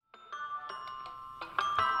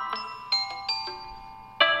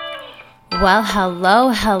Well,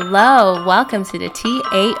 hello. Welcome to the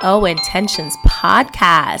TAO Intentions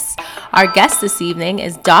podcast. Our guest this evening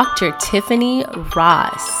is Dr. Tiffany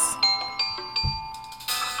Ross.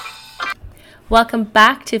 Welcome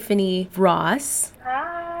back, Tiffany Ross.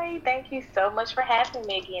 Hi, thank you so much for having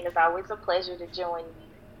me again. It's always a pleasure to join you.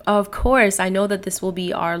 Of course, I know that this will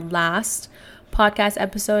be our last podcast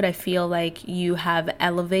episode. I feel like you have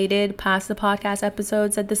elevated past the podcast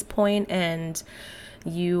episodes at this point and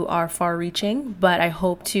you are far reaching, but I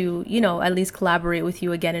hope to, at least collaborate with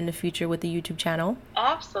you again in the future with the YouTube channel.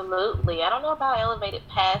 Absolutely. I don't know about elevated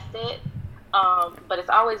past it, but it's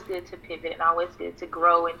always good to pivot and always good to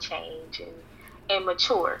grow and change and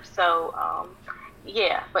mature. So,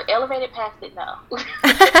 yeah, but elevated past it, no.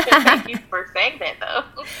 Thank you for saying that, though.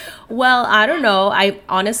 Well, I don't know.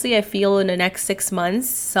 I feel in the next 6 months,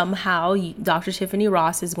 somehow, Dr. Tiffany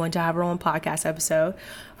Ross is going to have her own podcast episode.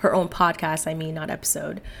 Her own podcast, not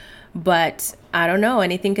episode. But I don't know.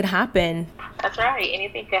 Anything could happen. That's right.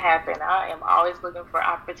 Anything could happen. I am always looking for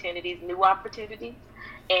opportunities, new opportunities.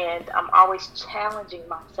 And I'm always challenging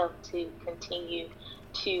myself to continue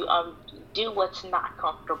to do what's not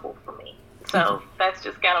comfortable for me. So that's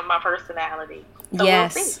just kind of my personality. So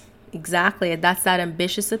yes, exactly. That's that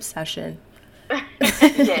ambitious obsession.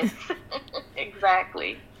 Yes,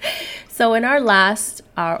 exactly. So in our last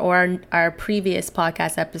our previous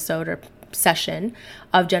podcast episode or session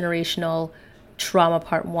of Generational Trauma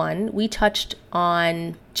Part 1, we touched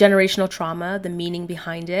on generational trauma, the meaning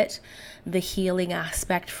behind it, the healing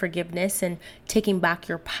aspect, forgiveness, and taking back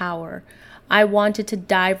your power. I wanted to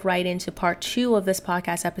dive right into part 2 of this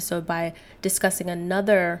podcast episode by discussing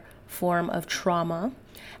another form of trauma.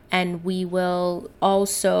 And we will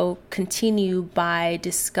also continue by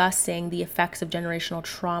discussing the effects of generational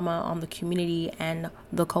trauma on the community and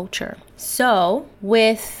the culture. So,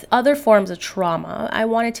 with other forms of trauma, I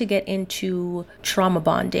wanted to get into trauma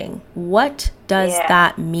bonding. What does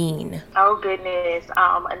that mean? Oh, goodness.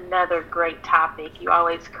 Another great topic. You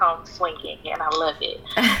always come swinging, and I love it.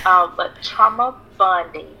 But trauma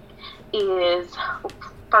bonding is...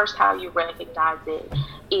 First, how you recognize it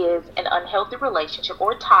is an unhealthy relationship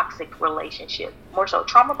or toxic relationship. More so,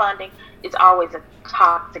 trauma bonding is always a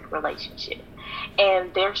toxic relationship.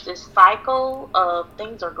 And there's this cycle of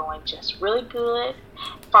things are going just really good,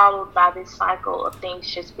 followed by this cycle of things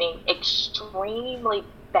just being extremely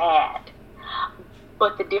bad.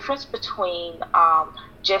 But the difference between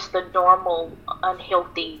just the normal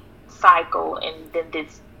unhealthy cycle and then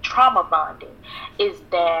this trauma bonding is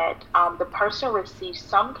that the person receives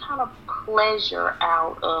some kind of pleasure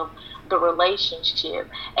out of the relationship,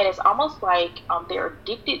 and it's almost like they're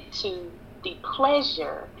addicted to the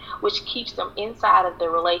pleasure, which keeps them inside of the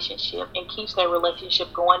relationship and keeps their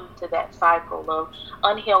relationship going to that cycle of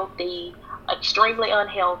unhealthy, extremely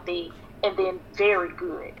unhealthy, and then very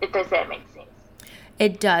good. Does that make sense?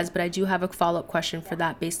 It does, but I do have a follow-up question for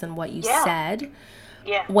that based on what you said.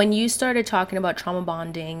 Yeah. When you started talking about trauma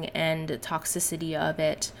bonding and the toxicity of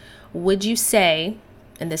it, would you say,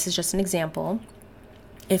 and this is just an example,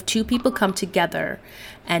 if two people come together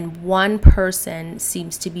and one person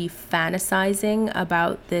seems to be fantasizing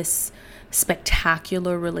about this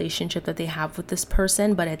spectacular relationship that they have with this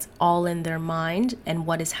person, but it's all in their mind, and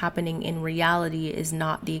what is happening in reality is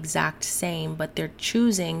not the exact same, but they're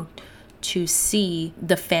choosing to see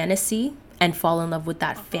the fantasy and fall in love with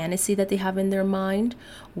that fantasy that they have in their mind,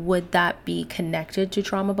 would that be connected to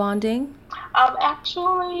trauma bonding?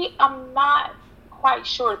 Actually, I'm not quite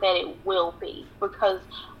sure that it will be, because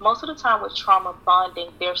most of the time with trauma bonding,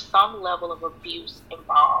 there's some level of abuse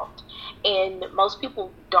involved. And most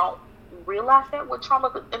people don't realize that with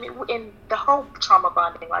trauma, in the whole trauma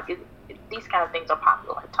bonding, these kind of things are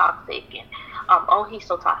popular, like toxic, and oh, he's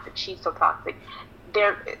so toxic, she's so toxic.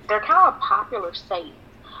 They're kind of popular sayings.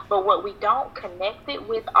 But what we don't connect it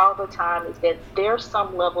with all the time is that there's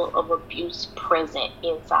some level of abuse present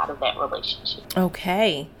inside of that relationship.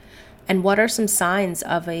 Okay. And what are some signs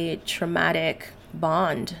of a traumatic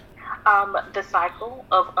bond? The cycle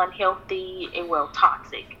of unhealthy and,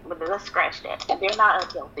 toxic. Let's scratch that. They're not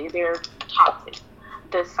unhealthy. They're toxic.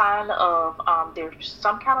 The sign of there's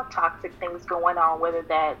some kind of toxic things going on, whether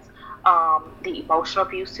that's the emotional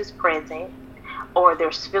abuse is present, or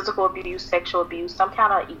there's physical abuse, sexual abuse, some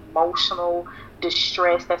kind of emotional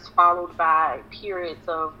distress that's followed by periods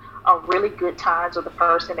of really good times where the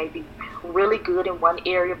person may be really good in one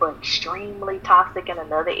area but extremely toxic in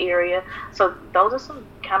another area. So those are some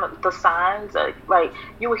kind of the signs. Like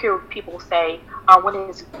you will hear people say, when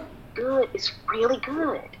it's good, it's really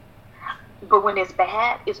good. But when it's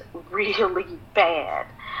bad, it's really bad.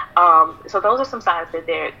 So those are some signs that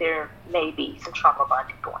there may be some trauma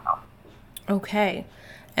bonding going on. Okay.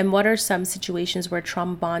 And what are some situations where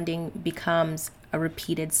trauma bonding becomes a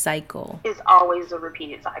repeated cycle? It's always a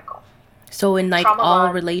repeated cycle. So in like Trauma all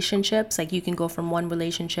bond, relationships, like you can go from one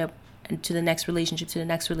relationship and to the next relationship to the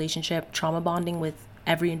next relationship, trauma bonding with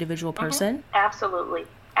every individual person? absolutely,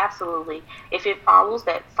 absolutely. If it follows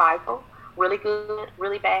that cycle, really good,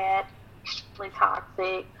 really bad, extremely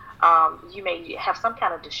toxic, you may have some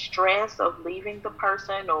kind of distress of leaving the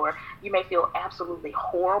person, or you may feel absolutely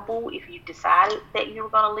horrible if you decided that you were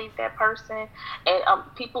going to leave that person.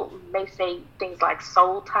 And people may say things like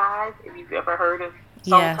soul ties, if you've ever heard of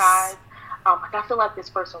soul ties. Yes. Like I feel like this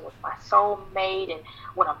person was my soulmate, and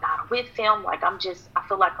when I'm not with them, like I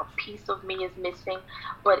feel like a piece of me is missing.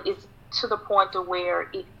 But it's to the point to where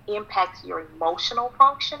it impacts your emotional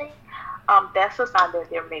functioning. That's a sign that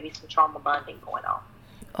there may be some trauma bonding going on.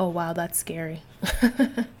 Oh, wow, that's scary.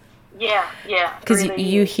 Yeah, yeah, it Because really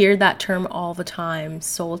you is. hear that term all the time,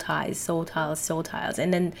 soul ties, soul ties, soul ties.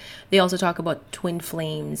 And then they also talk about twin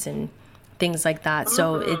flames and things like that.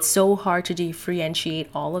 So it's Hmm. so hard to differentiate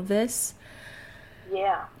all of this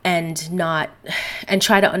Yeah, and not and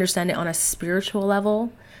try to understand it on a spiritual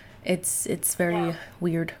level. It's yeah. very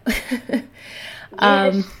weird.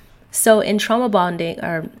 Yes. So in trauma bonding,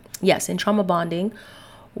 or yes, in trauma bonding,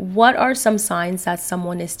 what are some signs that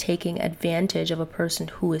someone is taking advantage of a person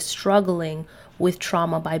who is struggling with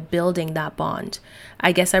trauma by building that bond?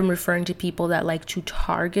 I guess I'm referring to people that like to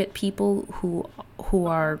target people who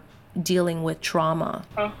are dealing with trauma.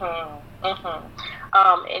 Mm-hmm.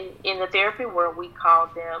 Mm-hmm. In the therapy world, we call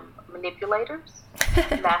them manipulators,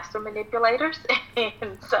 master manipulators,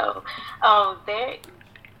 and so they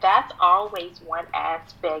that's always one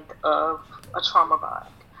aspect of a trauma bond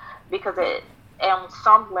because on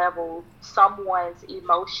some level, someone's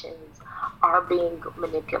emotions are being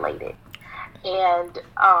manipulated, and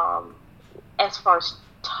as far as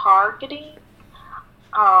targeting,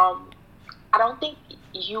 um, I don't think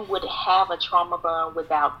you would have a trauma bond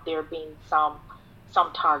without there being some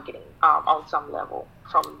targeting on some level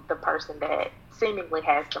from the person that seemingly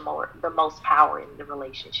has the most power in the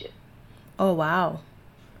relationship. Oh, wow.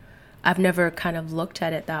 I've never kind of looked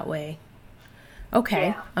at it that way. Okay,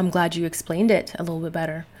 Yeah. I'm glad you explained it a little bit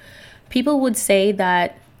better. People would say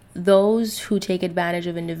that those who take advantage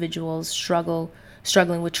of individuals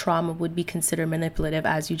struggling with trauma would be considered manipulative,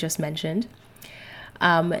 as you just mentioned.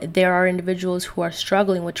 There are individuals who are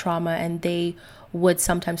struggling with trauma and they would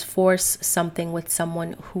sometimes force something with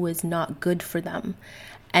someone who is not good for them.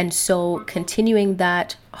 And so continuing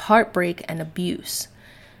that heartbreak and abuse,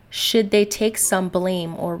 should they take some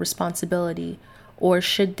blame or responsibility, or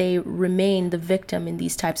should they remain the victim in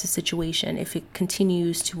these types of situations if it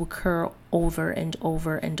continues to occur over and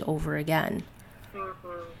over and over again? Hmm.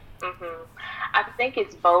 I think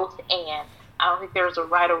it's both and. I don't think there's a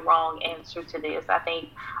right or wrong answer to this. I think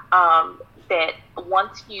that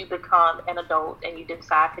once you become an adult and you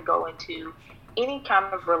decide to go into any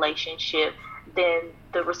kind of relationship, then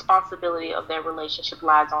the responsibility of that relationship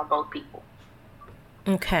lies on both people.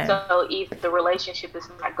 Okay. So if the relationship is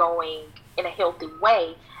not going in a healthy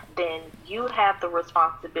way, then you have the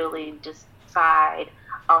responsibility to decide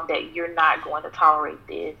that you're not going to tolerate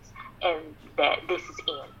this and that this is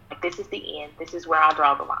end. Like this is the end. This is where I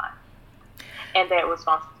draw the line. And that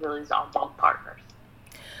responsibility is on both partners.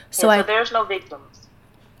 So And so I there's no victims.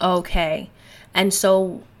 Okay. And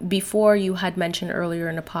so before you had mentioned earlier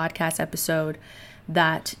in a podcast episode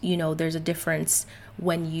that, there's a difference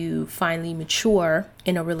when you finally mature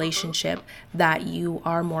in a relationship, that you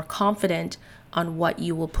are more confident on what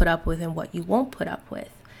you will put up with and what you won't put up with.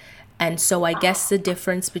 And so I guess the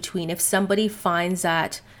difference between if somebody finds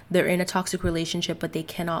that they're in a toxic relationship but they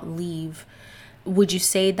cannot leave, would you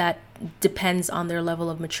say that depends on their level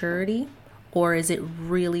of maturity? Or is it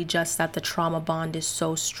really just that the trauma bond is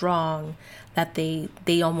so strong that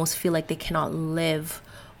they almost feel like they cannot live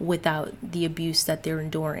without the abuse that they're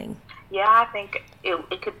enduring? Yeah, I think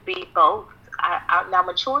it could be both. Now,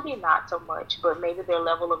 maturity, not so much, but maybe their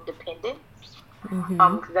level of dependence.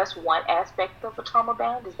 'Cause that's one aspect of a trauma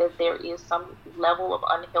bond is that there is some level of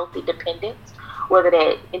unhealthy dependence, whether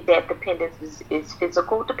that dependence is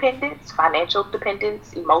physical dependence, financial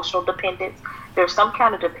dependence, emotional dependence. There's some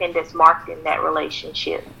kind of dependence marked in that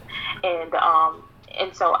relationship, and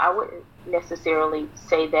and so I wouldn't necessarily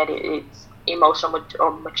say that it's emotional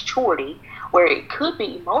or maturity, where it could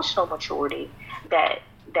be emotional maturity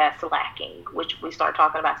that's lacking, which we start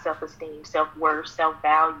talking about self-esteem, self-worth,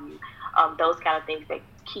 self-value, those kind of things that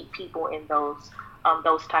keep people in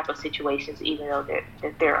those type of situations, even though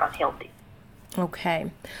they're unhealthy.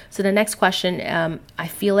 Okay. So the next question, I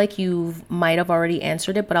feel like you might have already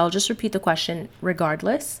answered it, but I'll just repeat the question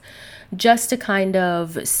regardless, just to kind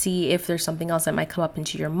of see if there's something else that might come up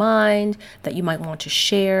into your mind that you might want to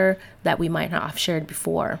share that we might not have shared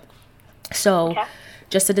before. So Okay.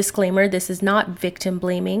 just a disclaimer, this is not victim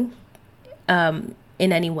blaming in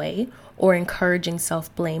any way or encouraging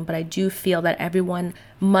self-blame, but I do feel that everyone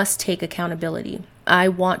must take accountability. I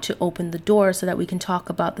want to open the door so that we can talk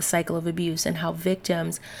about the cycle of abuse and how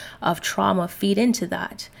victims of trauma feed into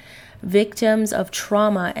that. Victims of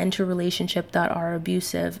trauma enter relationships that are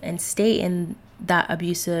abusive and stay in that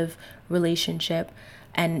abusive relationship,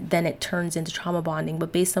 and then it turns into trauma bonding.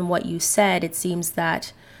 But based on what you said, it seems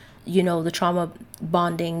that the trauma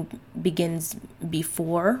bonding begins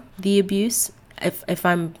before the abuse. If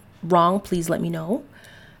I'm wrong, please let me know.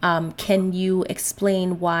 Can you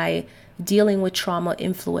explain why dealing with trauma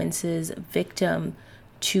influences victim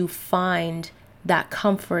to find that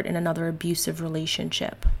comfort in another abusive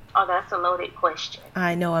relationship? Oh, that's a loaded question.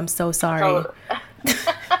 I know, I'm so sorry. So,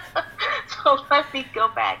 so let me go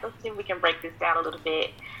back. Let's see if we can break this down a little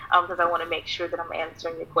bit, because I want to make sure that I'm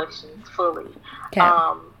answering your questions fully. Okay.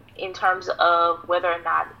 In terms of whether or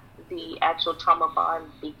not the actual trauma bond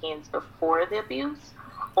begins before the abuse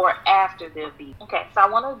or after the abuse. Okay, so I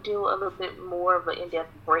want to do a little bit more of an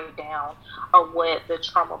in-depth breakdown of what the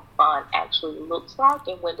trauma bond actually looks like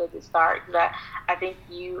and when does it start. I think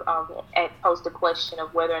you had posed a question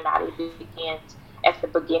of whether or not it begins at the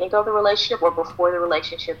beginning of the relationship or before the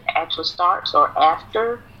relationship actually starts or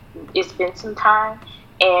after it's been some time.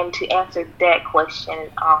 And to answer that question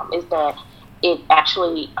is that it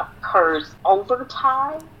actually occurs over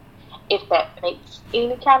time, if that makes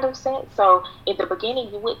any kind of sense. So in the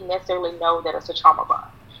beginning, you wouldn't necessarily know that it's a trauma bond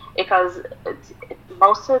because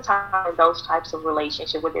most of the time in those types of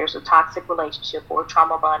relationships where there's a toxic relationship or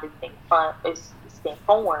trauma bond is being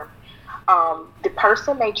formed, the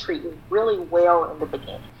person may treat you really well in the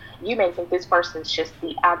beginning. You may think this person is just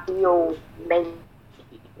the ideal mate.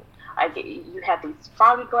 You have these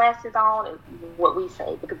foggy glasses on, and what we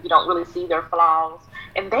say, because you don't really see their flaws.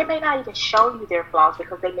 And they may not even show you their flaws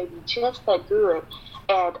because they may be just that good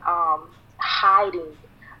at hiding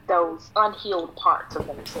those unhealed parts of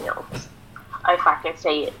themselves, if I can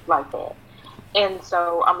say it like that. And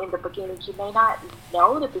so in the beginning, you may not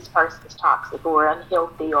know that this person is toxic or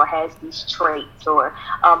unhealthy or has these traits or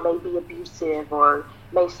may be abusive or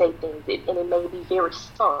may say things, and it may be very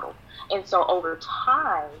subtle. And so over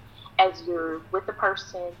time, as you're with the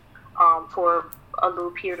person for a little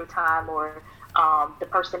period of time, or the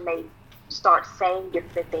person may start saying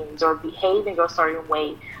different things or behaving a certain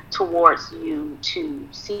way towards you to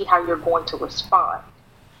see how you're going to respond.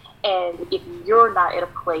 And if you're not at a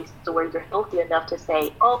place where you're healthy enough to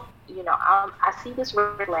say, oh, I see this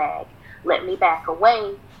red flag, let me back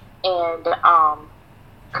away and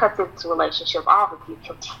cut this relationship off. If you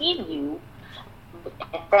continue,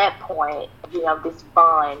 at that point, this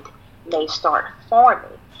bond may start forming,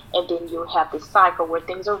 and then you have this cycle where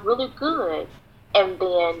things are really good and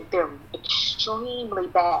then they're extremely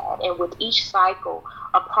bad, and with each cycle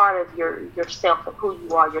a part of yourself and who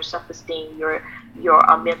you are, your self-esteem, your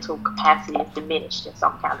mental capacity is diminished in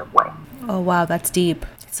some kind of way. Oh wow, that's deep.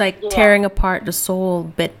 It's like tearing apart the soul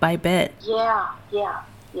bit by bit. Yeah.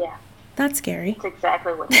 That's scary. That's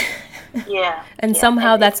exactly what it is. Yeah. And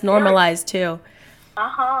somehow that's normalized too.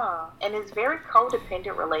 And it's very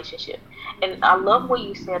codependent relationship. And I love what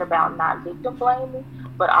you said about not victim blaming,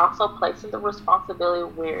 but also placing the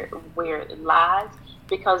responsibility where it lies.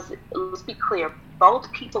 Because let's be clear,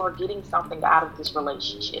 both people are getting something out of this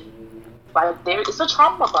relationship. Right? It's a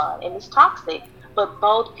trauma bond and it's toxic, but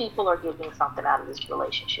both people are getting something out of this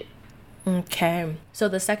relationship. Okay. So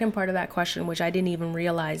the second part of that question, which I didn't even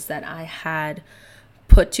realize that I had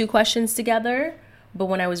put two questions together, but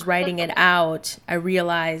when I was writing it out, I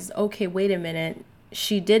realized, okay, wait a minute.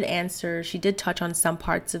 She did touch on some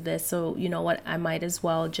parts of this. So you know what? I might as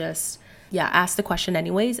well just, ask the question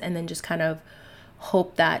anyways, and then just kind of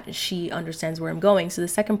hope that she understands where I'm going. So the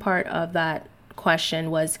second part of that question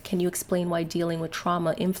was, can you explain why dealing with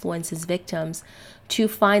trauma influences victims to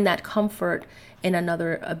find that comfort in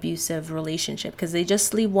another abusive relationship? Because they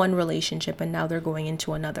just leave one relationship and now they're going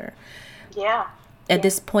into another. Yeah. At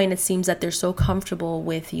this point, it seems that they're so comfortable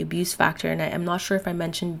with the abuse factor. And I'm not sure if I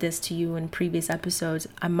mentioned this to you in previous episodes.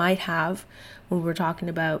 I might have, when we were talking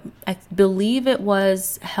about, I believe it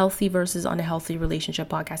was healthy versus unhealthy relationship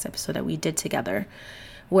podcast episode that we did together,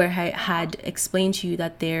 where I had explained to you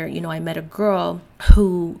that I met a girl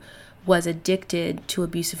who was addicted to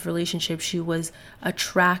abusive relationships. She was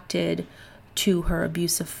attracted to her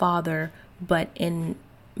abusive father, but in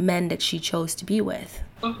men that she chose to be with.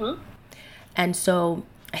 Mm-hmm. And so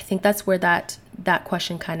I think that's where that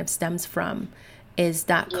question kind of stems from, is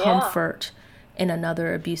that comfort in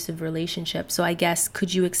another abusive relationship. So I guess,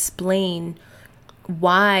 could you explain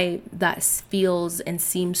why that feels and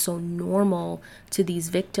seems so normal to these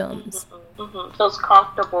victims? Mm-hmm. Feels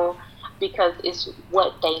comfortable because it's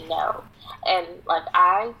what they know. And like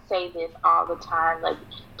I say this all the time, like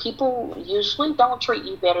people usually don't treat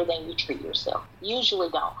you better than you treat yourself. Usually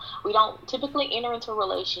don't. We don't typically enter into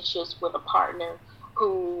relationships with a partner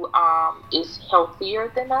who is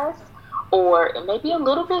healthier than us, or maybe a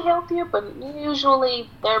little bit healthier, but usually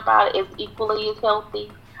they're about as equally as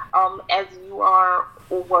healthy as you are,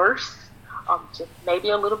 or worse, just maybe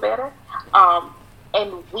a little better.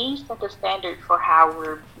 And we set the standard for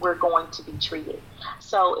how we're going to be treated.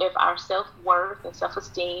 So if our self-worth and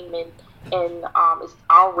self-esteem and is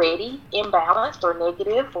already imbalanced or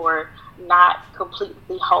negative or not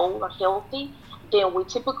completely whole or healthy, then we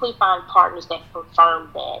typically find partners that confirm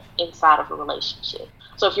that inside of a relationship.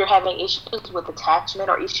 So if you're having issues with attachment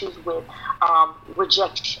or issues with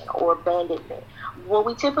rejection or abandonment, well,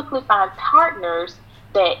 we typically find partners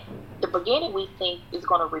that the beginning we think is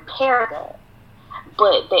going to repair that,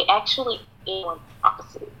 but they actually on the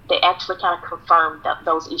opposite. They actually kind of confirm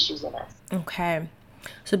those issues in us. Okay.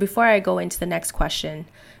 So before I go into the next question,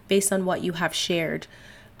 based on what you have shared,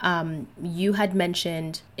 you had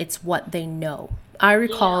mentioned it's what they know. I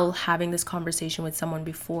recall having this conversation with someone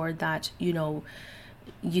before that,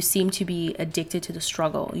 you seem to be addicted to the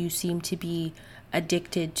struggle. You seem to be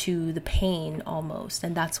addicted to the pain almost.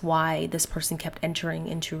 And that's why this person kept entering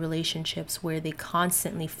into relationships where they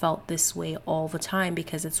constantly felt this way all the time,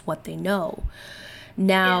 because it's what they know.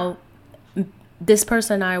 Now, this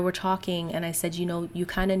person and I were talking, and I said, you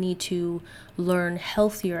kind of need to learn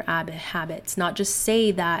healthier habits, not just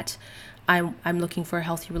say that I'm looking for a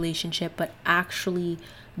healthy relationship, but actually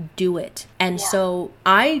do it. And so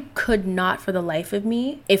I could not for the life of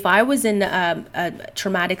me, if I was in a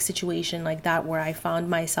traumatic situation like that where I found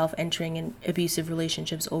myself entering in abusive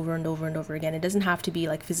relationships over and over and over again, it doesn't have to be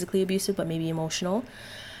like physically abusive, but maybe emotional.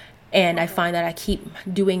 And I find that I keep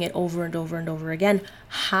doing it over and over and over again.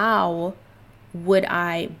 How would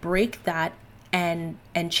I break that and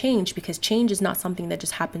change? Because change is not something that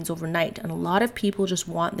just happens overnight. And a lot of people just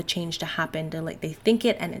want the change to happen. They think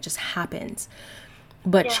it and it just happens.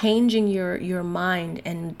 But changing your mind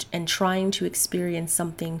and trying to experience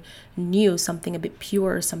something new, something a bit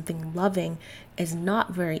pure, something loving is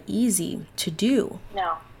not very easy to do.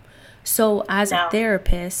 No. So as a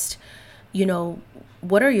therapist,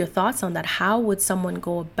 what are your thoughts on that? How would someone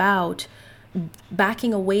go about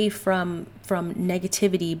backing away from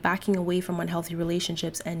negativity, backing away from unhealthy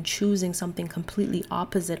relationships, and choosing something completely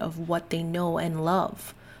opposite of what they know and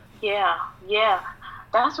love? Yeah.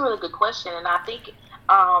 That's a really good question. And I think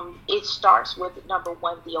it starts with, number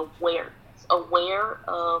one, the awareness. Aware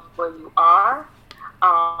of where you are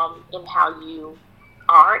and how you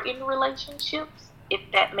are in relationships. If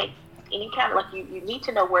that makes any kind of, like, you need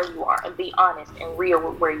to know where you are and be honest and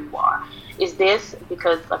real with where you are. Is this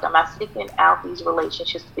because, like, am I seeking out these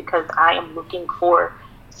relationships because I am looking for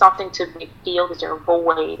something to be filled? Is there a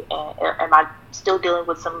void? And am I still dealing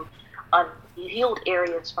with some unhealed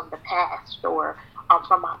areas from the past or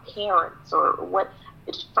from my parents or what?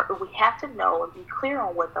 We have to know and be clear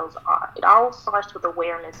on what those are. It all starts with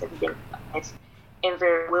awareness and then and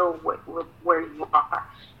very well with where you are.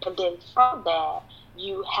 And then from that,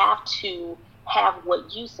 you have to have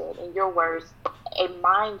what you said, in your words, a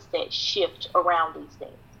mindset shift around these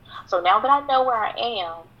things. So now that I know where I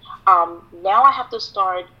am, now I have to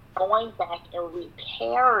start going back and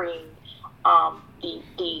repairing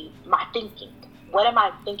my thinking. What am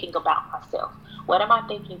I thinking about myself? What am I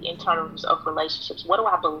thinking in terms of relationships? What do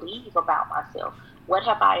I believe about myself? What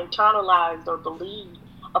have I internalized or believed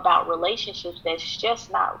about relationships that's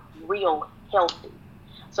just not real healthy?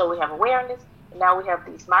 So we have awareness. Now we have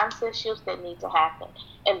these mindset shifts that need to happen.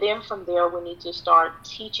 And then from there, we need to start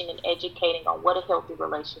teaching and educating on what a healthy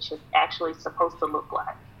relationship actually is supposed to look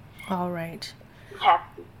like. All right. You have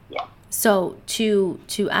to, yeah. So to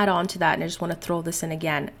add on to that, and I just want to throw this in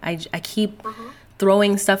again, I keep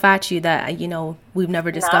throwing stuff at you that, we've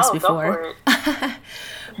never discussed before. Go for it.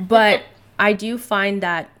 But I do find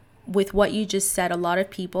that with what you just said, a lot of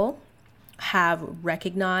people have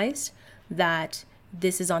recognized that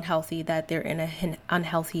this is unhealthy, that they're in an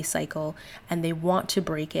unhealthy cycle and they want to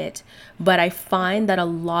break it. But I find that a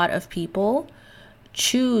lot of people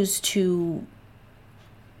choose to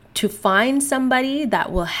find somebody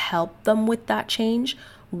that will help them with that change.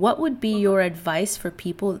 What would be your advice for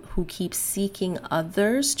people who keep seeking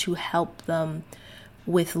others to help them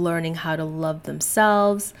with learning how to love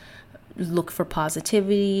themselves, look for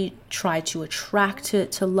positivity, try to attract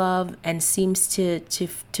to love, and seems to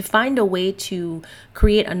find a way to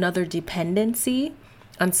create another dependency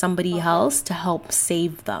on somebody else to help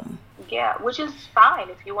save them. Yeah, which is fine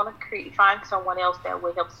if you want to find someone else that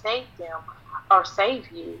will help save them or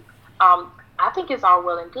save you. I think it's all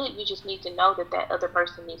well and good. You just need to know that that other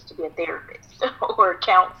person needs to be a therapist or a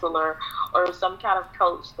counselor or some kind of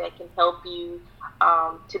coach that can help you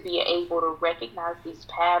to be able to recognize these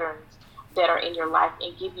patterns that are in your life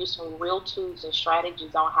and give you some real tools and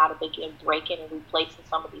strategies on how to begin breaking and replacing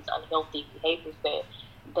some of these unhealthy behaviors that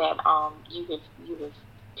you have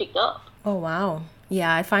picked up. Oh, wow.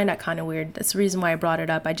 Yeah, I find that kind of weird. That's the reason why I brought it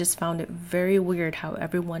up. I just found it very weird how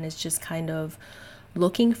everyone is just kind of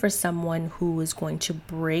looking for someone who is going to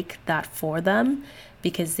break that for them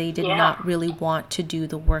because they did not really want to do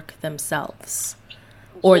the work themselves.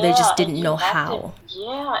 Or they just didn't know how.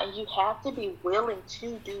 And you have to be willing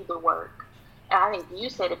to do the work. And I think you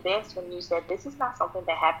said it best when you said this is not something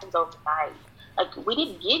that happens overnight. Like, we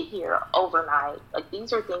didn't get here overnight. Like,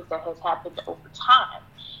 these are things that has happened over time.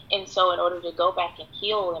 And so in order to go back and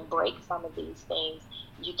heal and break some of these things,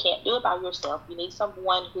 you can't do it by yourself. You need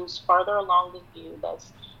someone who's further along than you, that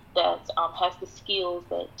has the skills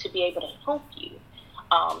to be able to help you.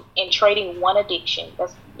 And trading one addiction,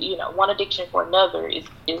 one addiction for another is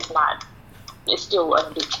still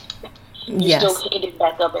an addiction. You're still ended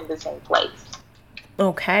back up in the same place.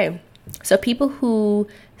 Okay. So people who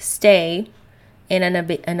stay in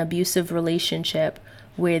an abusive relationship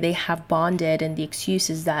where they have bonded and the excuse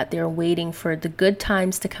is that they're waiting for the good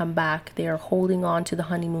times to come back, they are holding on to the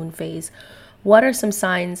honeymoon phase. What are some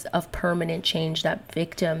signs of permanent change that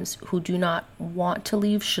victims who do not want to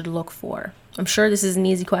leave should look for? I'm sure this is an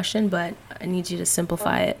easy question, but I need you to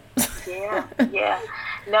simplify it. Yeah.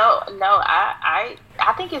 No, I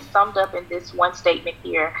think it's summed up in this one statement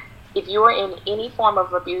here. If you are in any form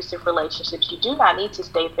of abusive relationships, you do not need to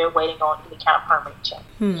stay there waiting on any kind of permanent change.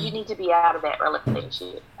 You need to be out of that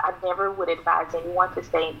relationship. I never would advise anyone to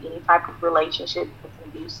stay in any type of relationship that's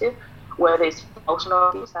abusive, whether it's emotional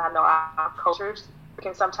abuse. I know our cultures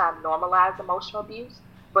can sometimes normalize emotional abuse,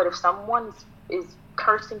 but if someone is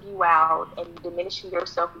cursing you out and diminishing your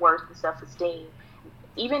self-worth and self-esteem,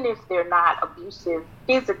 even if they're not abusive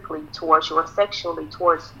physically towards you or sexually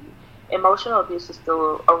towards you, emotional abuse is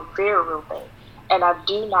still a very real thing. And I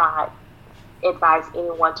do not advise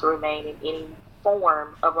anyone to remain in any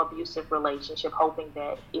form of abusive relationship hoping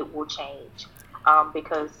that it will change.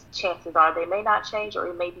 Because chances are they may not change, or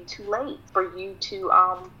it may be too late for you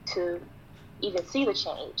to even see the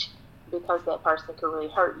change, because that person could really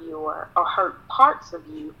hurt you or hurt parts of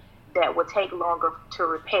you that would take longer to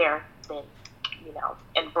repair than,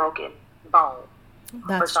 and broken bone.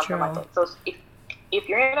 That's or something true. Like that. So if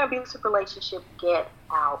you're in an abusive relationship, get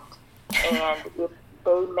out. And if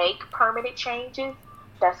they make permanent changes,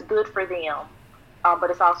 that's good for them. But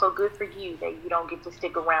it's also good for you that you don't get to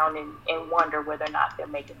stick around and wonder whether or not they're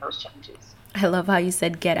making those changes. I love how you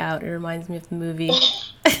said get out. It reminds me of the movie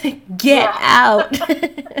Get Out.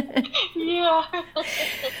 Yeah.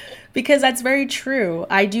 Because that's very true.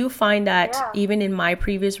 I do find that even in my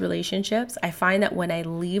previous relationships, I find that when I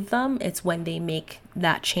leave them, it's when they make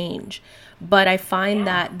that change. But I find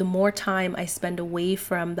that the more time I spend away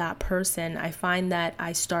from that person, I find that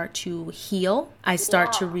I start to heal. I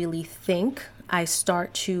start to really think. I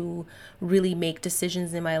start to really make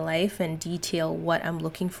decisions in my life and detail what I'm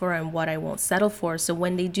looking for and what I won't settle for. So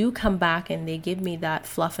when they do come back and they give me that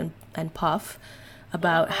fluff and puff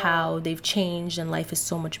about how they've changed and life is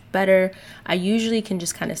so much better, I usually can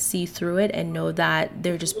just kind of see through it and know that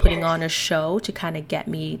they're just putting on a show to kind of get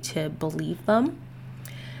me to believe them.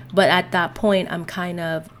 But at that point, I'm kind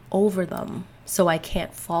of over them, so I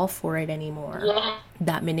can't fall for it anymore.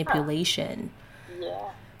 That manipulation.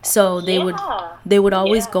 So they would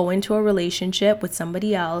always go into a relationship with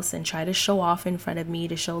somebody else and try to show off in front of me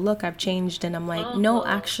to show, look, I've changed. And I'm like, no,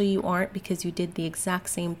 actually you aren't, because you did the exact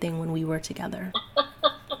same thing when we were together.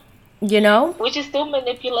 Which is still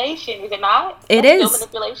manipulation, is it not? It is. Still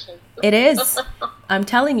manipulation. It is. I'm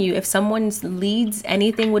telling you, if someone leads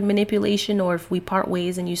anything with manipulation, or if we part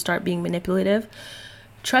ways and you start being manipulative,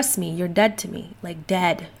 trust me, you're dead to me. Like,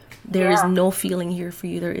 dead. There is no feeling here for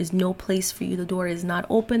you. There is no place for you. The door is not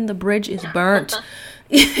open. The bridge is burnt.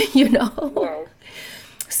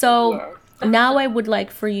 So now I would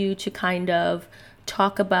like for you to kind of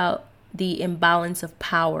talk about the imbalance of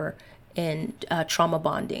power in trauma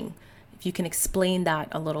bonding. If you can explain that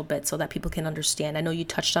a little bit so that people can understand. I know you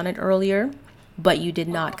touched on it earlier, but you did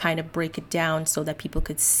not kind of break it down so that people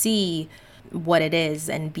could see what it is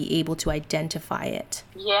and be able to identify it.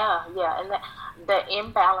 Yeah, yeah. And the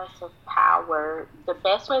imbalance of power, the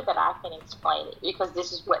best way that I can explain it, because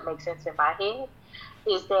this is what makes sense in my head,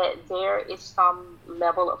 is that there is some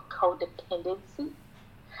level of codependency,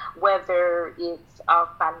 whether it's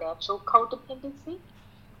financial codependency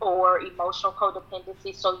or emotional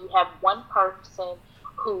codependency. So you have one person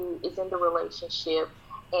who is in the relationship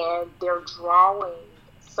and they're drawing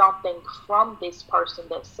something from this person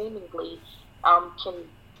that seemingly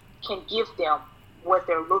can give them what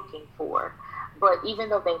they're looking for. But even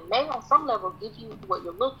though they may on some level give you what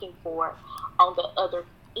you're looking for, on the other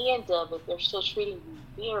end of it, they're still treating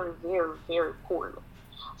you very, very, very poorly.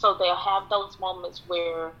 So they'll have those moments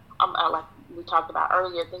where, like we talked about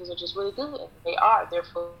earlier, things are just really good. They are. They're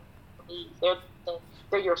for needs.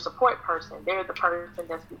 They're your support person. They're the person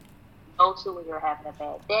that's go to when you're having a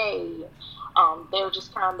bad day. They're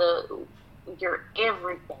just kind of your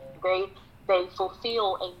everything. They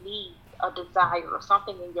fulfill a need, a desire, or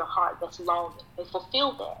something in your heart that's longing. They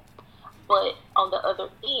fulfill that. But on the other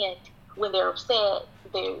end, when they're upset,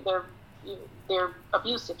 they're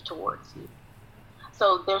abusive towards you.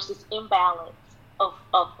 So there's this imbalance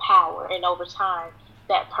of power, and over time,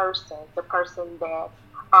 that person, the person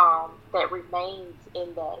that remains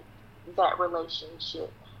in that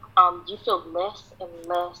relationship, you feel less and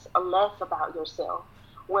less about yourself,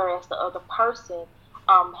 whereas the other person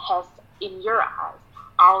has, in your eyes,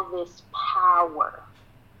 all this power.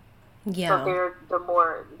 Yeah. So they're the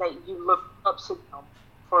more that you look up to them,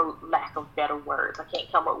 for lack of better words. I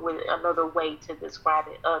can't come up with another way to describe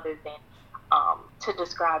it other than to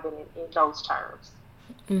describe it in those terms.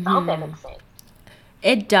 Mm-hmm. I hope that makes sense.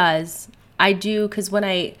 It does. I do, because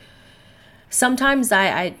sometimes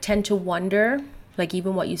I tend to wonder, like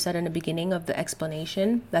even what you said in the beginning of the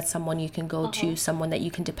explanation, that someone you can go to, someone that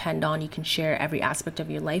you can depend on, you can share every aspect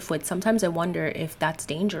of your life with. Sometimes I wonder if that's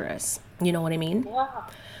dangerous. You know what I mean? Yeah.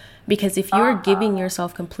 Because if you're giving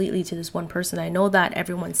yourself completely to this one person, I know that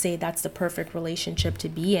everyone say that's the perfect relationship to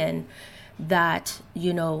be in, that,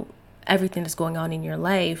 you know, everything that's going on in your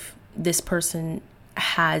life, this person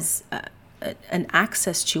has an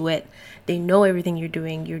access to it. They know everything you're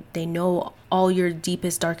doing. They know all your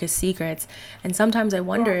deepest, darkest secrets. And sometimes I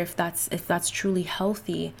wonder if that's truly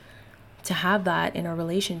healthy to have that in a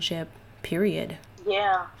relationship, period.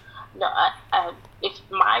 Yeah. No, if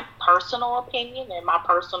my personal opinion and my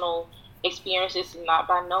personal experience is not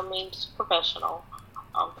by no means professional,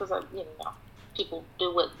 because people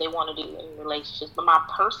do what they want to do in relationships. But my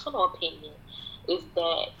personal opinion is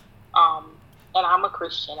that, and I'm a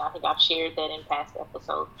Christian, I think I've shared that in past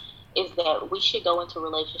episodes, is that we should go into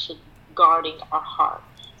relationships guarding our heart.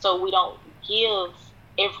 So we don't give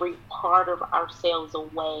every part of ourselves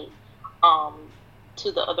away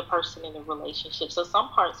to the other person in the relationship. So some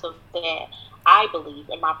parts of that, I believe,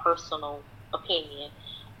 in my personal opinion,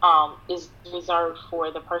 is reserved for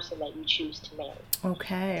the person that you choose to marry.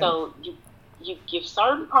 Okay. So you give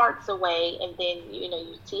certain parts away, and then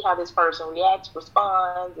you see how this person reacts,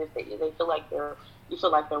 responds, if they feel like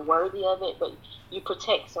they're worthy of it, but you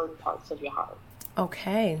protect certain parts of your heart.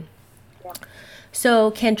 Okay. Yeah.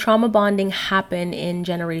 So can trauma bonding happen in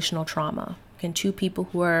generational trauma? Can two people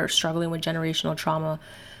who are struggling with generational trauma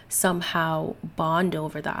somehow bond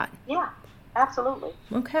over that? Yeah, absolutely.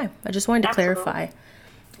 Okay. I just wanted to clarify.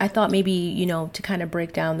 I thought maybe, to kind of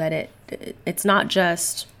break down that it's not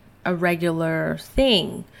just a regular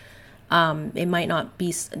thing. It might not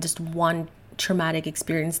be just one traumatic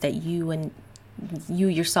experience that you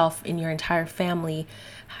yourself in your entire family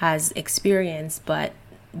has experienced, but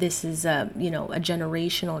this is a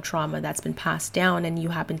generational trauma that's been passed down, and you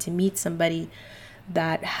happen to meet somebody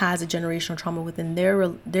that has a generational trauma within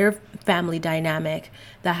their family dynamic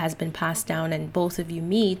that has been passed down, and both of you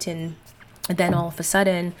meet, and then all of a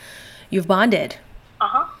sudden you've bonded.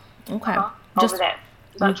 Okay. Over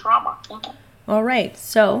that trauma. All right.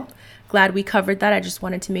 So glad we covered that. I just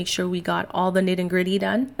wanted to make sure we got all the nitty gritty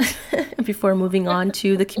done before moving on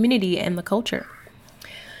to the community and the culture.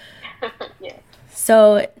 Yeah.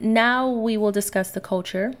 So now we will discuss the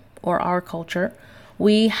culture, or our culture.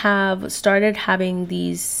 We have started having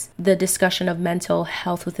the discussion of mental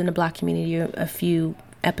health within the Black community a few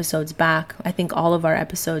episodes back. I think all of our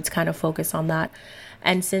episodes kind of focus on that.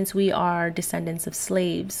 And since we are descendants of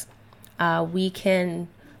slaves, we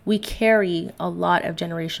carry a lot of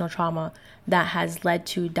generational trauma that has led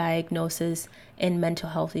to diagnosis in mental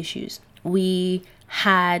health issues. We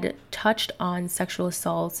had touched on sexual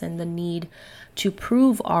assaults and the need to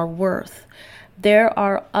prove our worth. There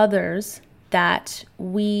are others that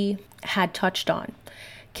we had touched on.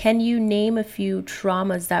 Can you name a few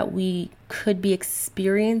traumas that we could be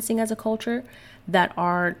experiencing as a culture that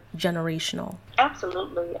are generational?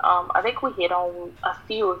 Absolutely. I think we hit on a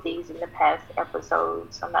few of these in the past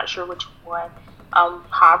episodes. I'm not sure which one.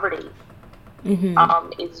 Poverty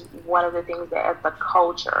is one of the things that, as a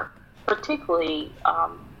culture, particularly,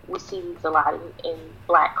 we see these a lot in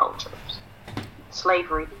Black cultures.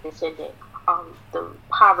 Slavery descendant. The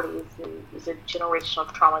poverty is a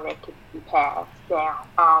generational trauma that could be passed down.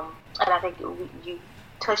 And I think you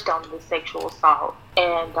touched on the sexual assault.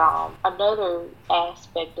 And another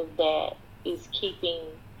aspect of that is keeping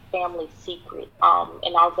family secret.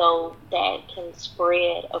 And although that can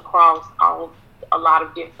spread across a lot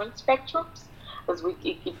of different spectrums, because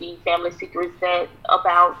it could be family secrets that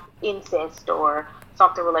about incest or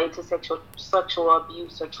something related to sexual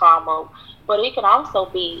abuse or trauma, but it can also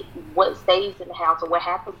be what stays in the house or what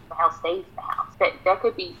happens in the house stays in the house. That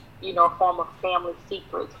could be, a form of family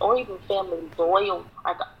secrets or even family loyal.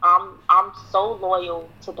 Like I'm so loyal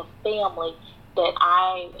to the family that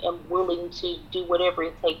I am willing to do whatever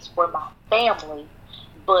it takes for my family,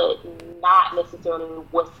 but not necessarily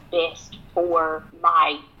what's best for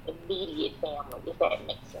my immediate family, if that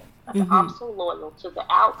makes sense. I'm so loyal to the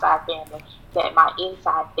outside family that my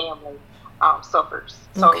inside family suffers.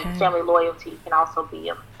 So family loyalty can also be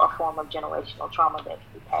a form of generational trauma that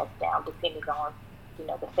can be passed down depending on,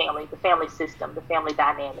 the family system, the family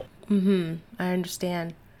dynamic. I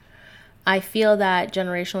understand. I feel that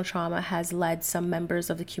generational trauma has led some members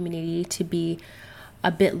of the community to be a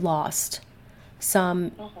bit lost.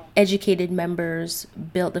 Some educated members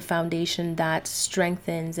built the foundation that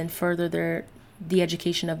strengthens and further the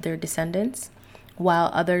education of their descendants, while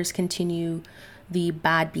others continue the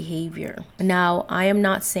bad behavior. Now, I am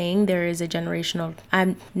not saying that is generational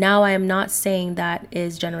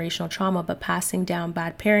trauma, but passing down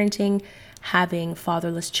bad parenting, having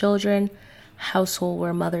fatherless children, household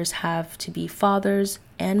where mothers have to be fathers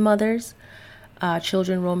and mothers,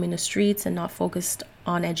 children roaming the streets and not focused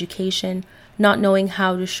on education, not knowing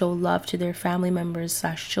how to show love to their family members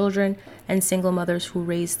 / children, and single mothers who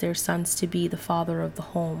raise their sons to be the father of the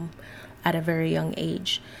home at a very young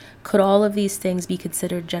age. Could all of these things be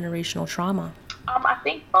considered generational trauma? I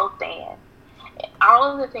think both and. All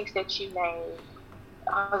of the things that you named,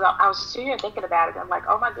 I was sitting here thinking about it. I'm like,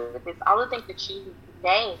 oh my goodness, all the things that you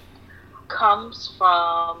named comes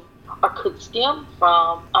from or could stem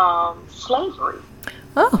from slavery.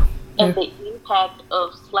 Oh. And the impact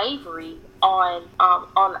of slavery on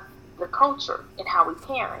the culture and how we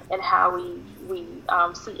parent and how we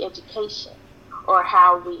see education or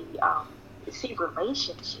how we see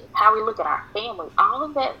relationships, how we look at our family. All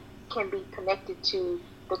of that can be connected to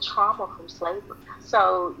the trauma from slavery.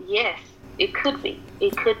 So yes, it could be.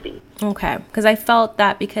 Okay, because I felt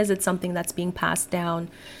that because it's something that's being passed down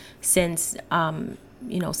since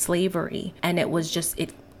slavery, and it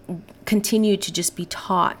continued to just be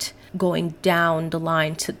taught going down the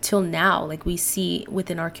line till now. Like we see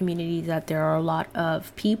within our community that there are a lot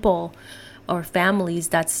of people or families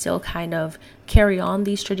that still kind of carry on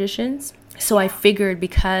these traditions. So I figured,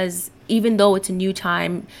 because even though it's a new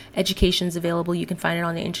time, education's available, you can find it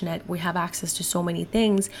on the internet, we have access to so many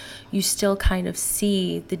things, you still kind of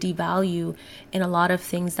see the devalue in a lot of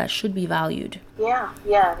things that should be valued. Yeah,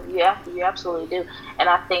 you absolutely do. And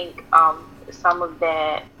I think some of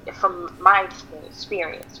that, from my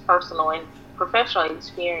experience, personal and professional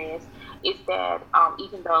experience, is that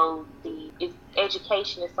even though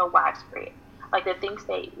education is so widespread, like the things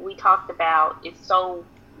that we talked about is so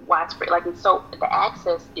widespread, like the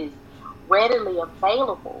access is readily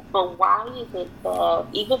available. But why is it that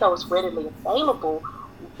even though it's readily available,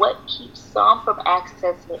 what keeps some from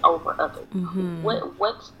accessing it over others?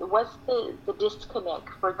 What's the disconnect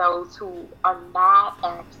for those who are not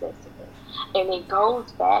accessing it? And it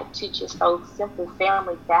goes back to just those simple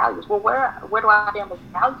family values. Well, where do our family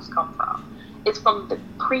values come from? It's from the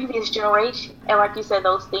previous generation. And like you said,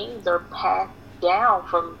 those things are passed down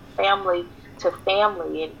from family to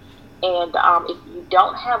family. And if you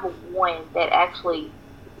don't have one that actually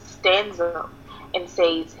stands up and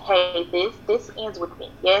says, hey, this ends with me.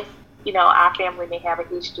 Yes, our family may have a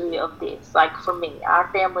history of this. Like for me, our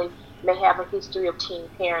family may have a history of teen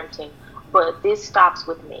parenting, but this stops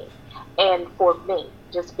with me. And for me,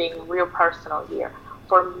 just being real personal here,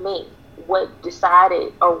 for me, what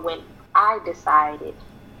decided, or when I decided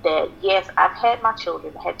that, yes, I've had my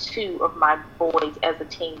children, I had 2 of my boys as a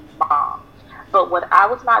teen mom, but what I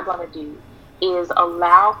was not going to do is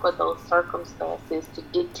allow for those circumstances to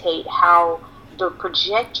dictate how the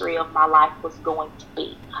trajectory of my life was going to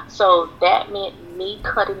be. So that meant me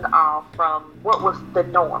cutting off from what was the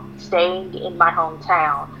norm, staying in my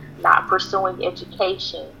hometown, not pursuing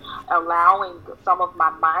education, allowing some of my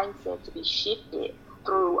mindset to be shifted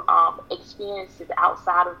through experiences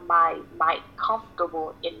outside of my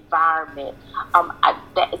comfortable environment.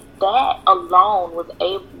 That alone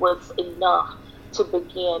was enough to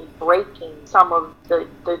begin breaking some of the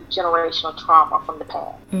generational trauma from the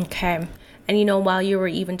past. Okay. And while you were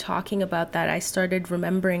even talking about that, I started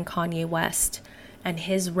remembering Kanye West and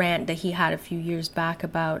his rant that he had a few years back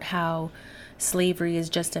about how slavery is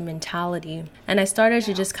just a mentality. And I started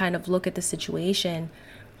to just kind of look at the situation.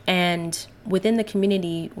 And within the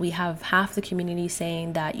community, we have half the community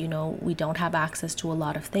saying that, we don't have access to a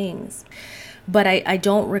lot of things. But I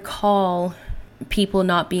don't recall people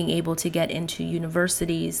not being able to get into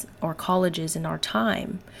universities or colleges in our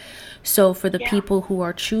time. So for the people who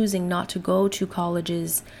are choosing not to go to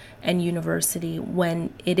colleges and university,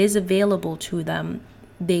 when it is available to them,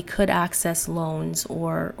 they could access loans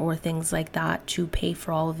or things like that to pay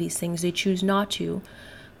for all of these things. They choose not to,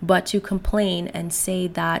 but to complain and say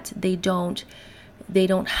that they don't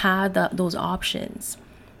have those options.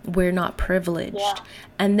 We're not privileged. Yeah.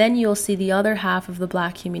 And then you'll see the other half of the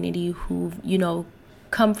Black community who,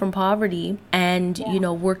 come from poverty and,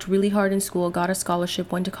 worked really hard in school, got a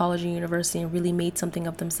scholarship, went to college and university and really made something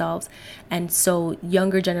of themselves. And so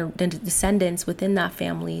younger descendants within that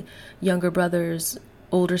family, younger brothers,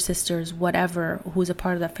 older sisters, whatever, who's a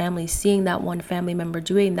part of that family, seeing that one family member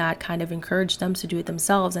doing that kind of encouraged them to do it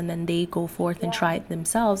themselves. And then they go forth and try it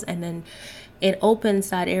themselves. And then it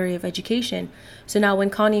opens that area of education. So now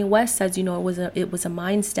when Kanye West says, it was a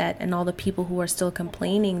mindset, and all the people who are still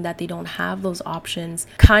complaining that they don't have those options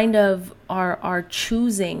kind of are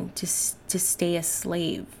choosing to stay a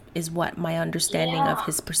slave, is what my understanding of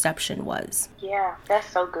his perception was. Yeah, that's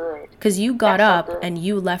so good. Because you got up and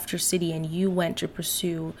you left your city and you went to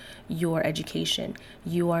pursue your education.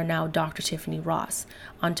 You are now Dr. Tiffany Ross.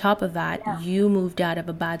 On top of that, you moved out of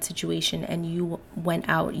a bad situation and you went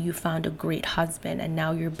out, you found a great husband, and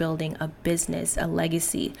now you're building a business, a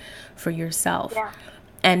legacy for yourself. Yeah.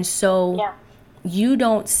 And so you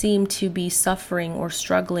don't seem to be suffering or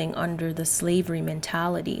struggling under the slavery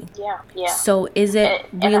mentality. Yeah. So is it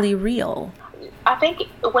really real? I think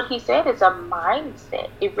what he said is a mindset.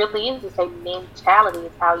 It really is. It's a mentality.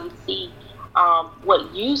 It's how you see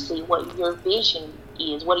what you see, what your vision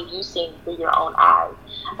is. What are you seeing through your own eyes?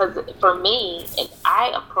 Because for me,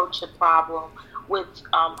 I approach the problem with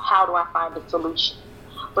how do I find a solution?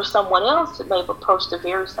 For someone else, it may have approached the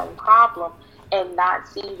very same problem and not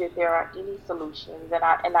see that there are any solutions. And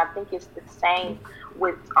I think it's the same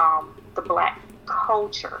with the Black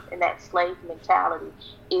culture and that slave mentality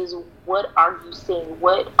is, what are you seeing?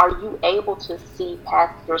 What are you able to see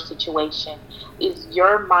past your situation? Is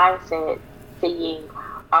your mindset seeing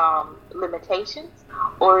limitations,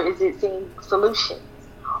 or is it seeing solutions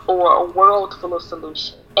or a world full of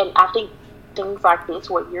solutions? And I think things like this,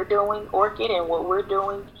 what you're doing, Orchid, and what we're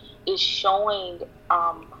doing is showing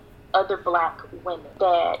other Black women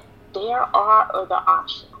that there are other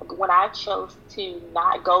options. When I chose to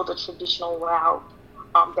not go the traditional route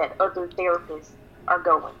that other therapists are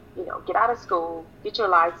going, get out of school, get your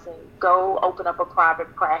license, go open up a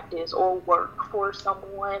private practice or work for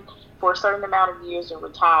someone for a certain amount of years and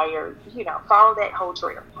retire, follow that whole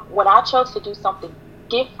trail. When I chose to do something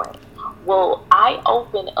different, I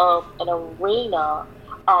opened up an arena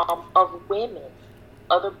of women,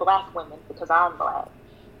 other Black women, because I'm Black,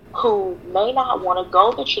 who may not want to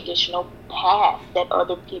go the traditional path that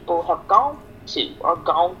other people have gone to or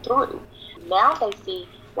gone through. Now they see,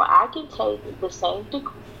 I can take the same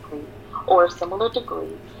degree or a similar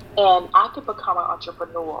degree and I can become an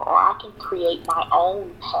entrepreneur, or I can create my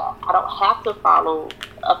own path. I don't have to follow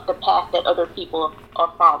up the path that other people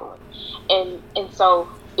are following. And so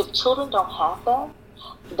if children don't have that,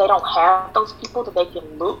 they don't have those people that they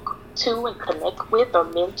can look to and connect with, or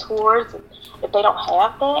mentors. And if they don't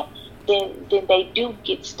have that, then they do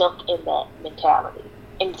get stuck in that mentality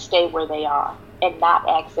and stay where they are and not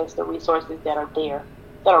access the resources that are there,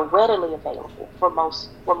 that are readily available for most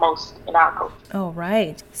in our culture. Oh,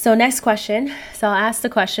 right. So next question. So I'll ask the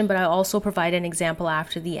question, but I'll also provide an example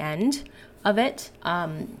after the end of it.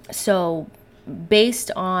 So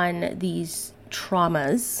based on these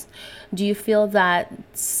traumas, do you feel that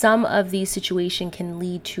some of these situations can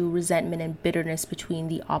lead to resentment and bitterness between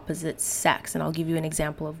the opposite sex? And I'll give you an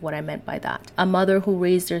example of what I meant by that. A mother who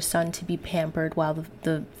raised their son to be pampered while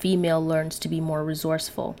the female learns to be more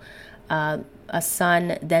resourceful. a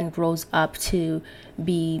son then grows up to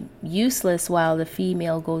be useless while the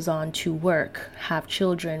female goes on to work, have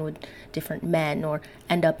children with different men, or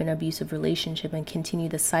end up in an abusive relationship and continue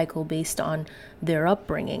the cycle based on their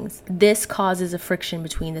upbringings. This causes a friction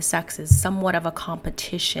between the sexes, somewhat of a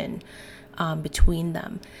competition between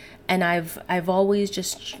them. And I've always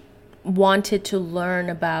just wanted to learn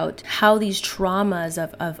about how these traumas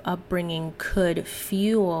of upbringing could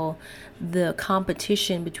fuel the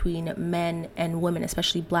competition between men and women,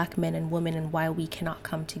 especially Black men and women, and why we cannot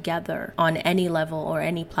come together on any level or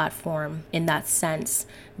any platform in that sense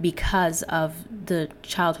because of the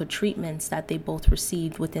childhood treatments that they both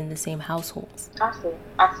received within the same households. I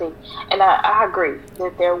see. And I agree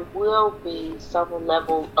that there will be some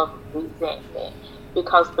level of resentment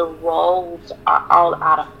because the roles are all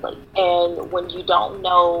out of place. And when you don't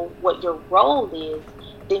know what your role is,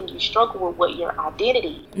 then you struggle with what your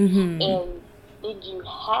identity is. Mm-hmm. And then you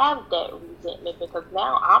have that resentment because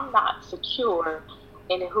now I'm not secure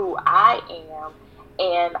in who I am.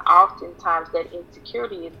 And oftentimes that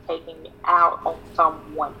insecurity is taken out on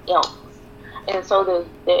someone else. And so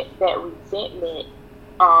that resentment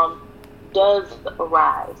does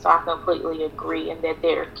arise. So I completely agree, and that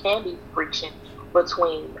there can be friction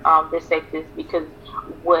between the sexes, because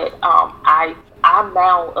what I'm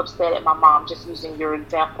now upset at my mom, just using your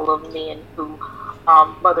example of men who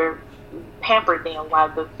mother pampered them while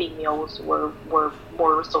the females were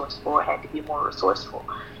more resourceful, or had to be more resourceful.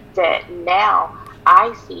 That now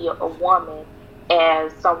I see a woman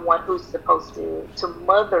as someone who's supposed to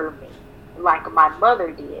mother me like my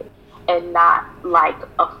mother did, and not like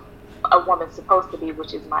a woman's supposed to be,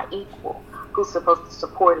 which is my equal, who's supposed to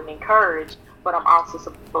support and encourage, but I'm also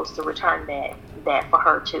supposed to return that for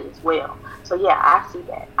her too as well. So yeah, I see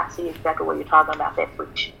that. I see exactly what you're talking about, that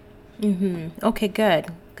friction. Mm-hmm. Okay, good.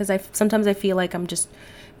 Because sometimes I feel like I'm just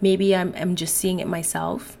seeing it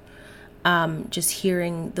myself. Just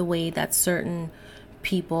hearing the way that certain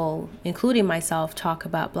people, including myself, talk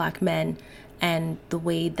about Black men, and the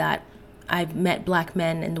way that I've met Black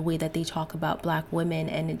men and the way that they talk about Black women,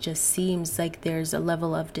 and it just seems like there's a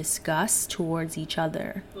level of disgust towards each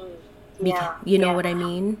other. Yeah, you know what I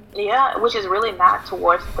mean? Yeah, which is really not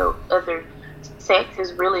towards the other sex,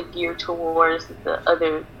 is really geared towards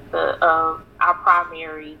our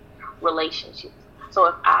primary relationships. So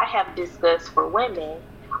if I have disgust for women,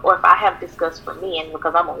 or if I have disgust for men,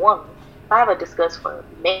 because I'm a woman, if I have a disgust for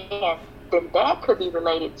men, then that could be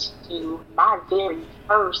related to my very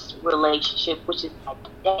first relationship, which is my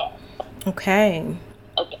dad. Okay.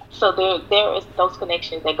 So there is those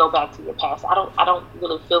connections that go back to your past. I don't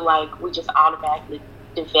really feel like we just automatically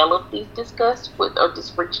develop these disgust or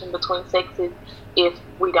this friction between sexes if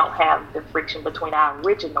we don't have the friction between our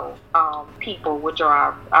original people, which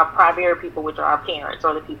are our primary people, which are our parents,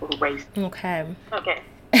 or the people who raised us. Okay.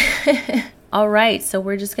 All right. So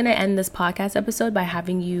we're just going to end this podcast episode by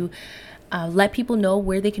having you let people know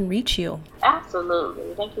where they can reach you.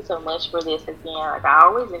 Absolutely. Thank you so much for this again. Like, I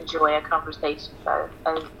always enjoy a conversation.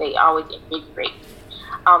 They always invigorate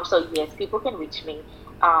me. So yes, people can reach me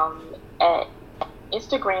at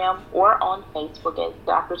Instagram or on Facebook as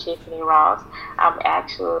Dr. Tiffany Ross. I'm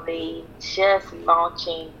actually just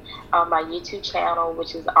launching my YouTube channel,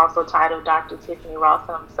 which is also titled Dr. Tiffany Ross,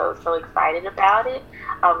 and I'm so excited about it.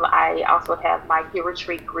 I also have my Gear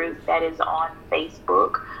Retreat group that is on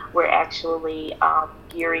Facebook. We're actually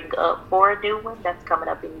gearing up for a new one that's coming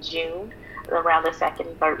up in June, around the second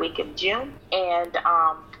and third week of June. And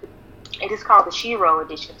it is called the Shiro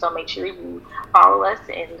Edition. So make sure you follow us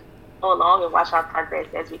and go along and watch our progress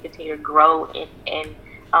as we continue to grow and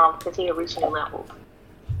continue reaching new levels.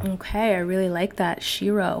 Okay, I really like that,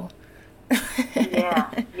 Shiro. yeah,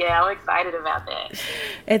 I'm excited about that.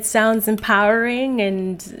 It sounds empowering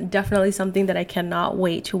and definitely something that I cannot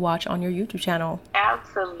wait to watch on your YouTube channel.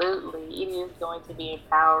 Absolutely. It is going to be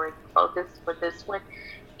empowering. Focus for this one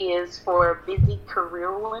is for busy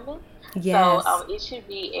career women. Yes. So it should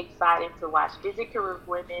be exciting to watch busy career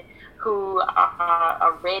women who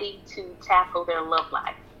are ready to tackle their love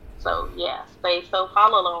life. So yeah,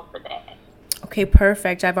 follow along for that. Okay,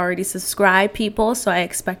 perfect. I've already subscribed, people, so I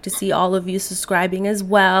expect to see all of you subscribing as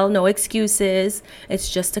well. No excuses.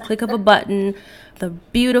 It's just a click of a button. The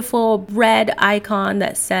beautiful red icon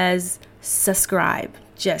that says subscribe.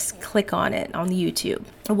 Just click on it on YouTube.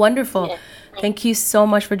 Wonderful. Yes. Thank you so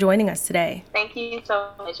much for joining us today. Thank you so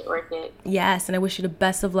much, Orchid. Yes, and I wish you the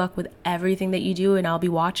best of luck with everything that you do, and I'll be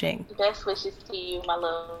watching. Best wishes to you, my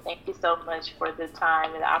love. Thank you so much for the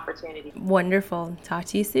time and the opportunity. Wonderful. Talk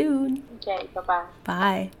to you soon. Okay, bye-bye.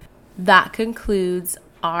 Bye. That concludes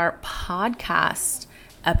our podcast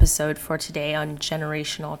episode for today on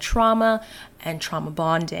generational trauma and trauma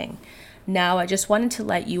bonding. Now, I just wanted to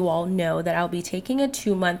let you all know that I'll be taking a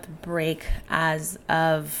 2-month break as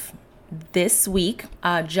of this week,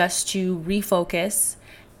 just to refocus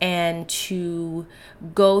and to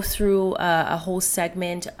go through a whole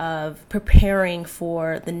segment of preparing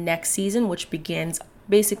for the next season, which begins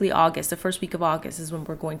basically August. The first week of August is when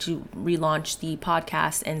we're going to relaunch the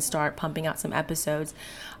podcast and start pumping out some episodes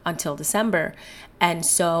until December. And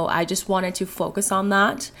so I just wanted to focus on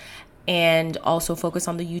that and also focus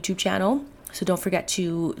on the YouTube channel. So don't forget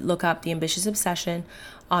to look up The Ambitious Obsession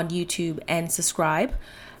on YouTube and subscribe.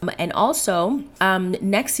 And also,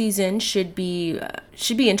 next season should be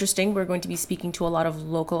interesting. We're going to be speaking to a lot of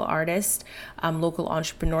local artists, local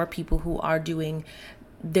entrepreneur people who are doing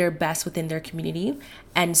their best within their community.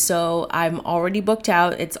 And so I'm already booked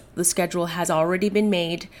out. The schedule has already been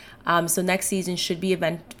made. So next season should be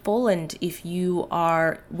eventful. And if you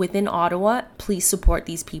are within Ottawa, please support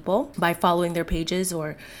these people by following their pages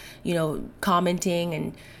or, commenting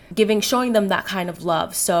and showing them that kind of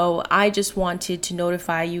love. So I just wanted to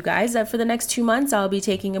notify you guys that for the next 2 months, I'll be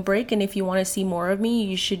taking a break. And if you want to see more of me,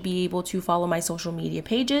 you should be able to follow my social media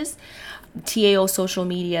pages. TAO social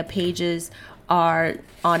media pages are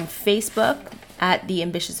on Facebook at The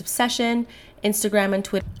Ambitious Obsession, Instagram and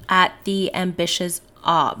Twitter at The Ambitious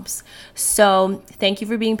Obs. So thank you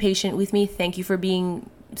for being patient with me. Thank you for being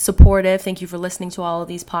supportive. Thank you for listening to all of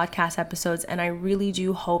these podcast episodes. And I really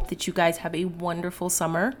do hope that you guys have a wonderful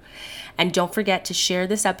summer. And don't forget to share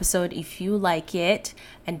this episode if you like it.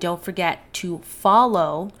 And don't forget to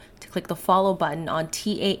click the follow button on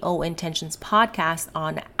TAO Intentions Podcast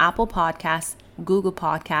on Apple Podcasts, Google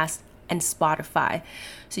Podcasts, and Spotify.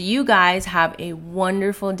 So you guys have a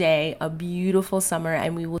wonderful day, a beautiful summer,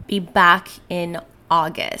 and we will be back in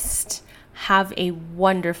August. Have a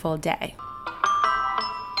wonderful day.